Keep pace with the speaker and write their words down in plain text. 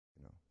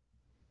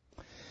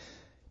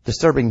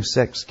Disturbing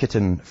sex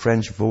kitten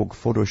French Vogue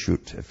photo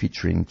shoot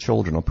featuring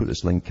children. I'll put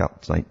this link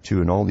up tonight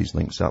too, and all these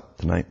links up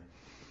tonight.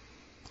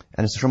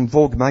 And it's from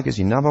Vogue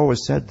magazine. Now, I've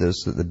always said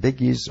this, that the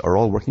biggies are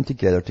all working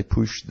together to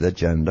push the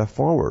agenda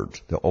forward.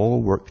 They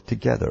all work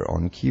together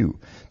on cue.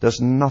 There's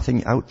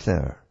nothing out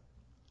there.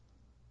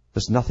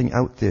 There's nothing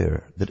out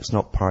there that is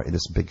not part of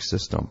this big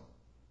system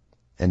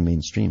in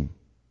mainstream.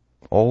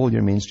 All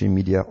your mainstream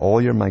media,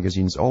 all your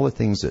magazines, all the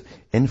things that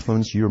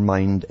influence your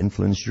mind,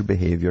 influence your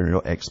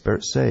behavior,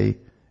 experts say,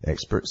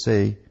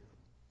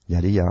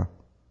 yada yada.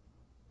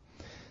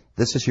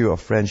 This issue of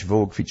French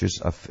Vogue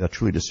features a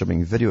truly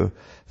disturbing video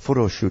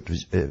photo shoot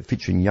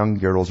featuring young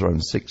girls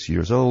around 6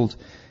 years old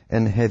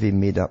in heavy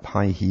made-up,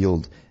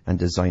 high-heeled and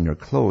designer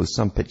clothes.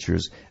 Some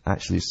pictures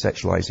actually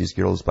sexualize these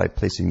girls by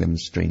placing them in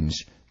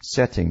strange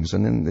settings,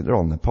 and then they're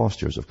all in the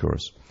postures, of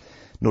course.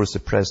 Notice the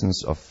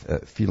presence of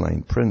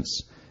feline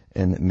prints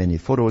in many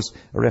photos,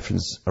 a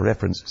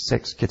reference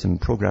sex kitten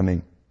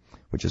programming,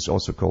 which is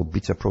also called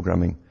beta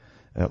programming,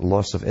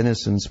 loss of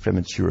innocence,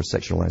 premature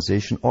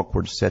sexualization,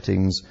 awkward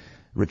settings,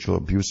 ritual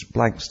abuse,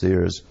 blank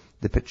stares.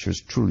 The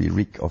pictures truly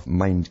reek of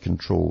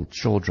mind-controlled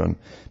children.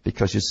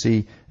 Because you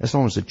see, as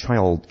long as the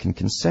child can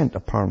consent,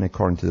 apparently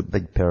according to the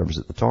big pervs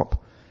at the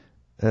top,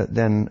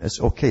 then it's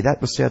okay.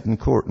 That was said in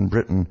court in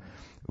Britain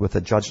with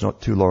a judge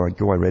not too long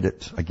ago. I read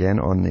it again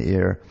on the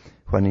air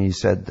when he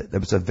said that there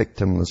was a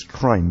victimless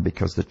crime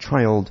because the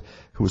child,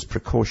 who was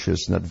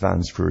precocious and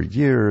advanced for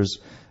years,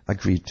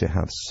 agreed to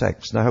have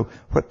sex. Now,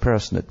 what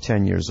person at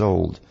 10 years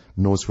old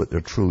knows what they're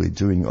truly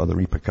doing or the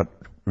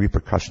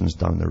repercussions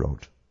down the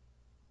road?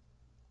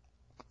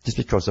 Just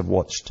because I've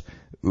watched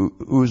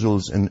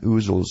oozles and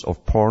oozles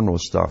of porno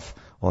stuff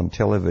on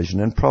television,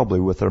 and probably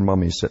with their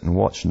mummy sitting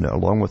watching it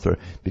along with her,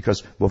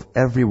 because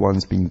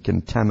everyone's been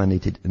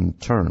contaminated in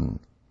turn.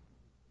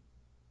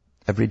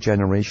 Every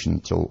generation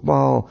till,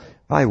 well,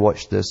 I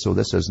watched this, so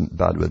this isn't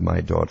bad with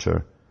my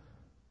daughter.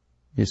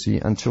 You see,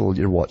 until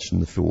you're watching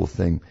the full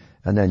thing,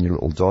 and then your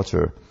little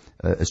daughter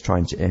is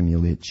trying to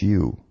emulate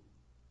you.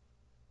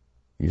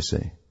 You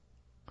see.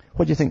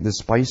 What do you think the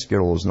Spice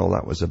Girls and all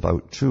that was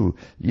about too?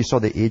 You saw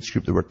the age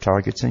group they were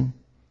targeting?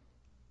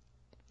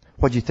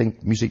 What do you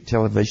think music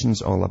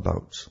television's all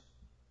about?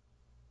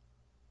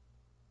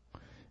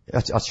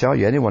 I'll tell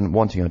you, anyone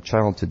wanting a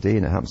child today,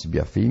 and it happens to be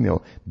a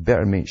female,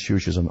 better make sure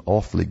she's an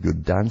awfully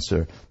good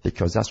dancer,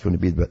 because that's going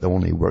to be the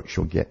only work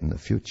she'll get in the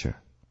future.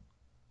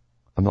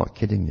 I'm not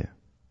kidding you.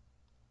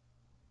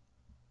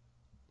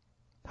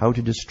 How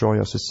to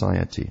destroy a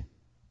society.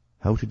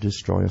 How to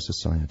destroy a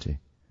society.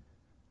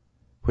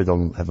 Where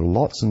they'll have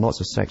lots and lots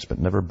of sex but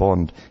never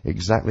bond.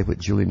 Exactly what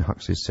Julian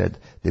Huxley said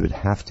they would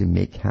have to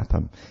make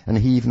happen. And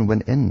he even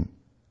went in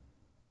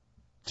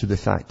to the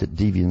fact that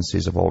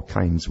deviancies of all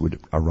kinds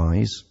would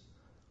arise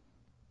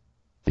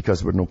because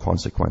there were no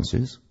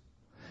consequences,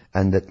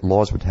 and that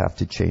laws would have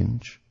to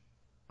change,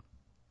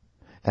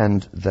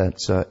 and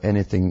that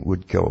anything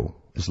would go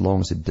as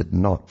long as it did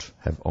not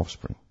have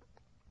offspring.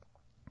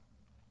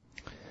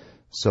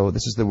 So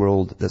this is the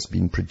world that's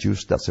been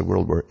produced. That's the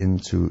world we're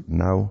into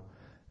now.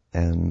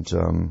 And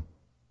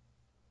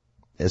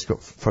it's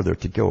got further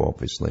to go,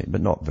 obviously,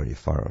 but not very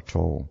far at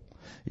all.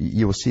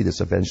 You will see this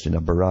eventually in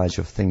a barrage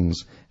of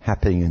things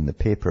happening in the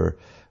paper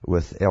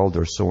with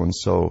elder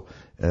so-and-so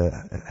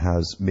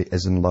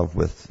is in love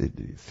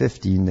with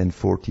 15, then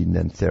 14,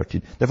 then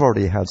 13. They've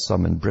already had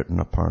some in Britain,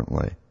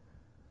 apparently.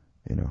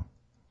 You know.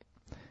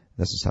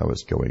 This is how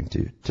it's going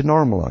to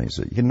normalize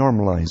it. You can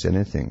normalize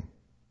anything.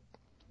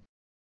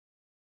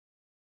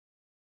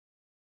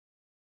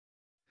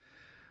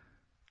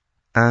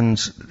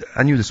 And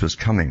I knew this was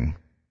coming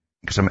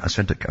because I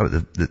sent out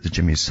the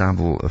Jimmy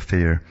Savile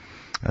affair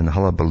and the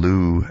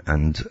hullabaloo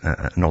and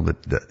all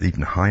the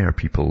even higher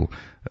people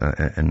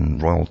in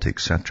royalty,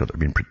 etc., that have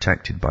been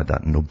protected by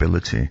that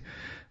nobility,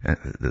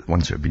 the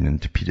ones that have been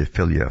into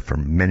paedophilia for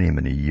many,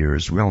 many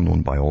years, well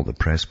known by all the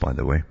press, by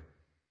the way.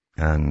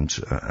 And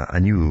I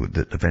knew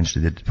that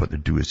eventually what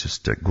they'd do is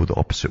just go the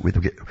opposite way.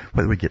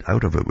 What we get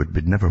out of it would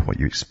be never what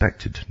you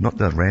expected. Not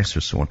the arrest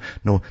or so on.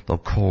 No, they'll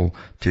call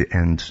to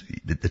end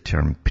the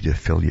term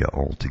paedophilia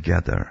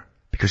altogether.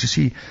 Because you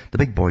see, the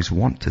big boys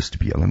want this to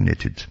be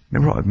eliminated.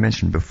 Remember what I've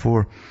mentioned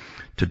before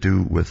to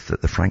do with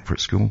the Frankfurt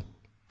School?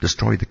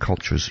 Destroy the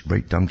cultures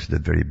right down to the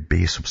very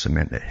base of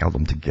cement that held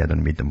them together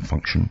and made them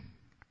function.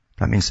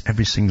 That means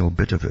every single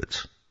bit of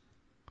it.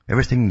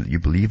 Everything that you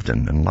believed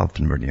in and loved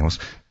and everything else,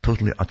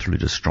 totally, utterly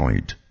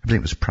destroyed. Everything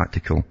that was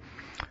practical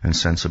and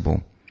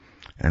sensible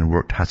and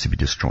worked had to be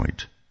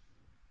destroyed.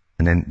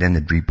 And then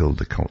they'd rebuild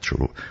the culture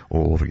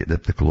all over again,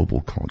 the global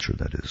culture,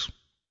 that is.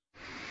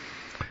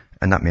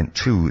 And that meant,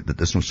 too, that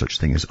there's no such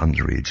thing as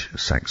underage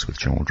sex with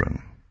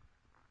children.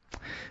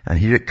 And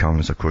here it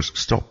comes, of course,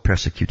 stop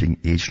persecuting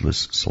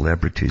ageless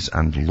celebrities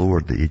and lower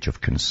the age of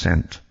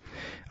consent.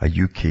 A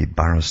UK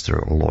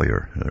barrister,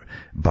 lawyer,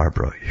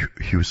 Barbara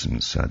Hewson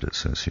said, it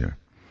says here.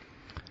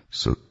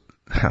 So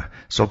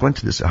I'll go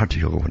into this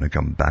article when I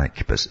come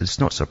back, but it's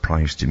not a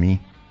surprise to me.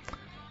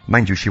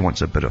 Mind you, she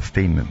wants a bit of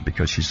fame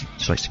because she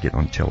likes to get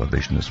on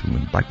television, this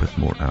woman. Back with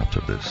more after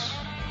this.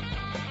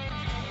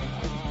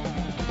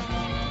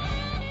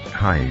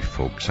 Hi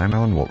folks, I'm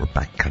Alan Watt. We're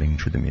back cutting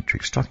through the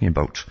matrix, talking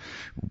about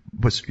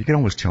you can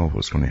always tell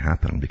what's going to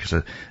happen, because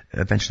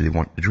eventually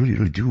they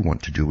really do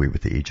want to do away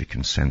with the age of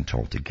consent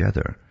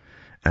altogether.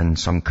 And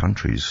some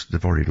countries,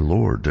 they've already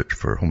lowered it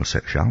for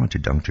homosexuality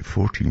down to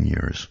 14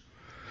 years.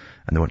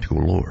 And they want to go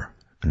lower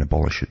and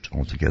abolish it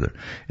altogether.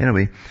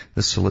 Anyway,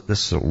 this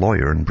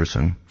lawyer in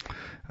Britain,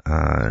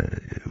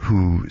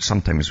 who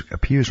sometimes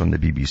appears on the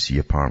BBC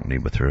apparently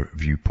with her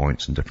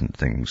viewpoints and different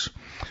things.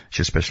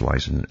 She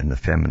specializes in the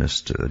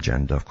feminist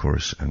agenda, of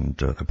course,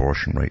 and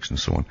abortion rights and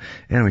so on.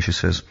 Anyway, she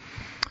says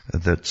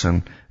that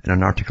in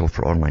an article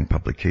for online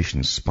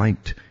publication,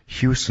 Spiked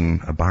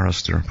Hewson, a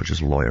barrister, which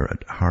is a lawyer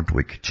at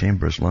Hardwicke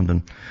Chambers,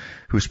 London,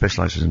 who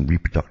specializes in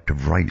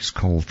reproductive rights,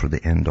 called for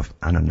the end of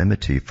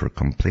anonymity for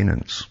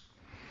complainants.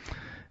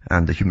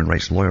 And the human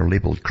rights lawyer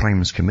labelled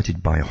crimes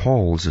committed by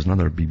Halls, is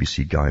another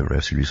BBC guy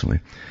arrested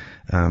recently,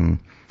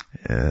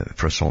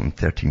 for assaulting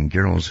 13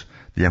 girls,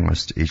 the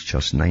youngest aged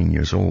just 9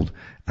 years old,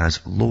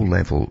 as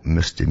low-level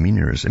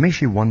misdemeanors. It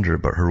makes you wonder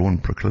about her own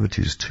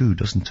proclivities too,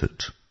 doesn't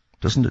it?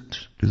 Doesn't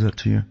it do that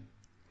to you?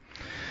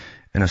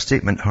 In a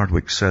statement,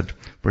 Hardwicke said,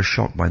 "We're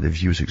shocked by the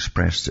views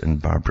expressed in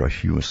Barbara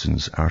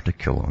Hewson's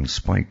article on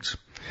Spiked.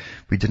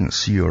 We didn't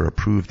see or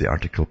approve the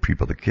article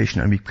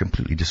pre-publication, and we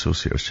completely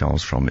dissociate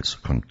ourselves from its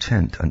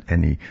content and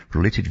any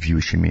related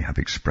views she may have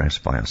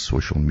expressed via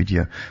social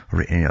media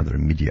or any other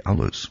media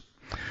outlets."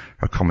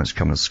 Her comments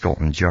come as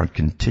Scotland Yard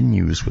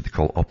continues what they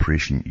call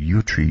Operation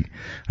U-Tree.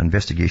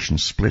 Investigation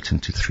split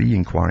into 3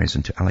 inquiries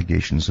into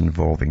allegations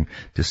involving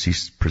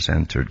deceased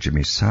presenter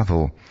Jimmy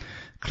Savile,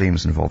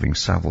 claims involving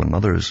Savile and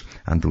others,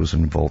 and those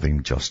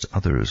involving just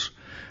others.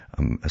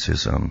 It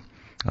says,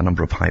 a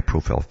number of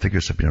high-profile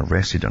figures have been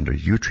arrested under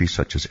U-Tree,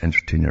 such as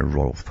entertainer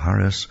Rolf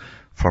Harris,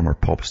 former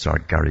pop star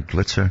Gary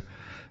Glitter,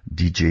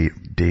 DJ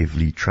Dave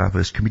Lee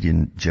Travis,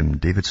 comedian Jim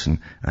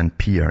Davidson, and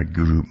PR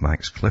guru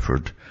Max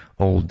Clifford,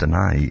 all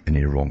deny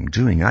any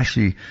wrongdoing.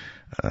 Actually,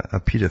 a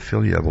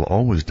paedophilia will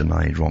always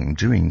deny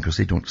wrongdoing because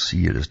they don't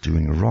see it as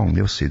doing wrong.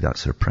 They'll say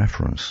that's their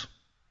preference.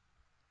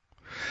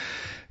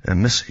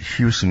 Miss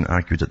Hewson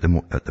argued that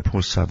the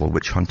post-Savile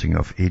witch hunting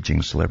of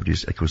aging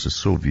celebrities echoes the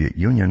Soviet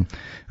Union,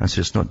 and says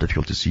it's not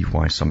difficult to see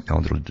why some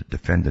elderly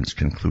defendants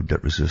conclude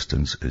that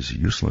resistance is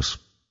useless.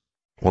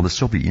 Well, the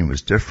Soviet Union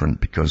was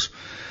different because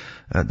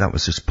that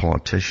was just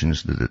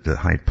politicians, the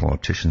high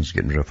politicians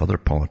getting rid of other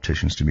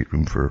politicians to make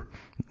room for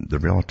the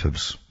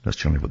relatives. That's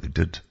generally what they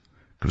did.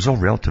 It was all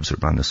relatives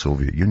that ran the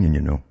Soviet Union,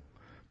 you know.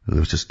 There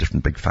was just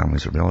different big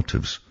families of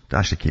relatives that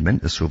actually came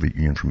into the Soviet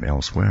Union from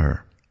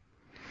elsewhere.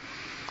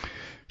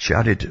 She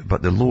added,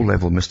 but the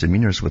low-level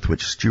misdemeanors with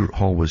which Stuart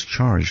Hall was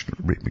charged,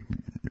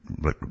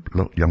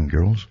 young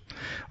girls,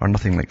 are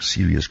nothing like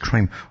serious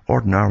crime.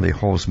 Ordinarily,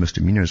 Hall's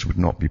misdemeanors would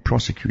not be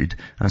prosecuted,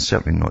 and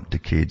certainly not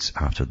decades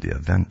after the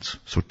event.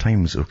 So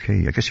time's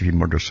okay. I guess if you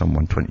murder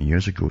someone 20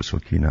 years ago, it's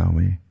okay now,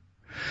 eh?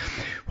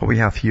 What we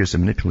have here is the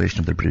manipulation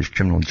of the British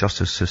criminal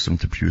justice system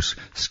to produce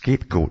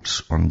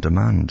scapegoats on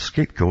demand.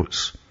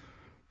 Scapegoats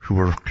who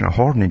were kind of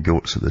horny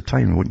goats at the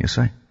time, wouldn't you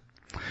say?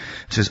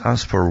 It says,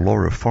 as for law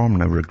reform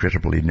now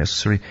regrettably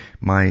necessary,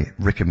 my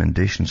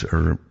recommendations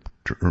are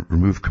to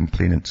remove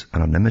complainant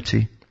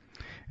anonymity,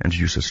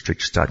 introduce a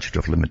strict statute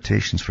of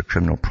limitations for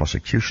criminal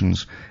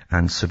prosecutions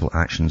and civil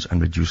actions,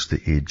 and reduce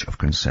the age of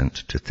consent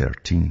to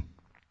 13.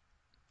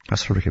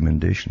 That's her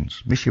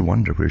recommendations. Makes you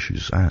wonder where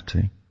she's at,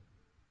 eh?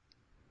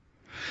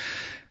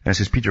 And it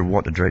says, Peter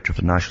Watt, the director of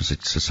the National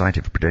Society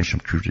for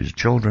Prevention of Cruelty to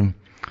Children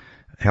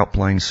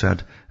Helpline,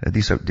 said,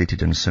 these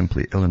outdated and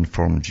simply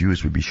ill-informed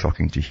views would be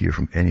shocking to hear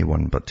from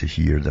anyone, but to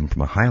hear them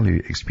from a highly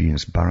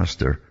experienced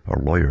barrister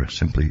or lawyer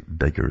simply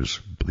beggars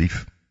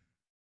belief.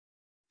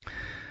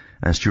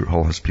 And Stuart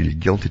Hall has pleaded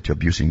guilty to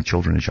abusing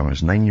children as young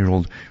as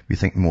 9-year-old. We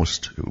think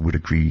most would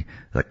agree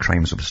that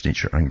crimes of this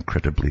nature are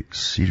incredibly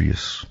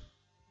serious.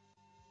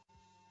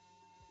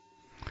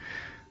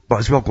 But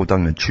as well go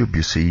down the tube,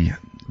 you see,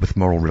 with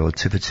moral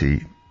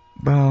relativity,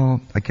 well,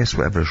 I guess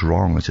whatever's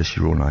wrong is just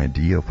your own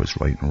idea of what's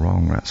right and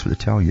wrong. That's what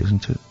they tell you,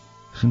 isn't it?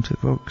 Isn't it,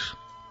 folks?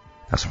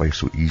 That's why it's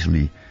so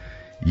easily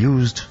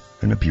used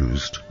and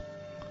abused.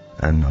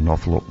 And an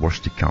awful lot worse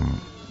to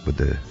come with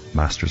the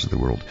masters of the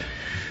world.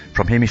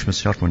 From Hamish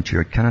myself,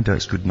 Ontario, Canada,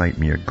 it's good night.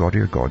 May your God or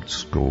your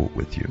gods go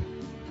with you.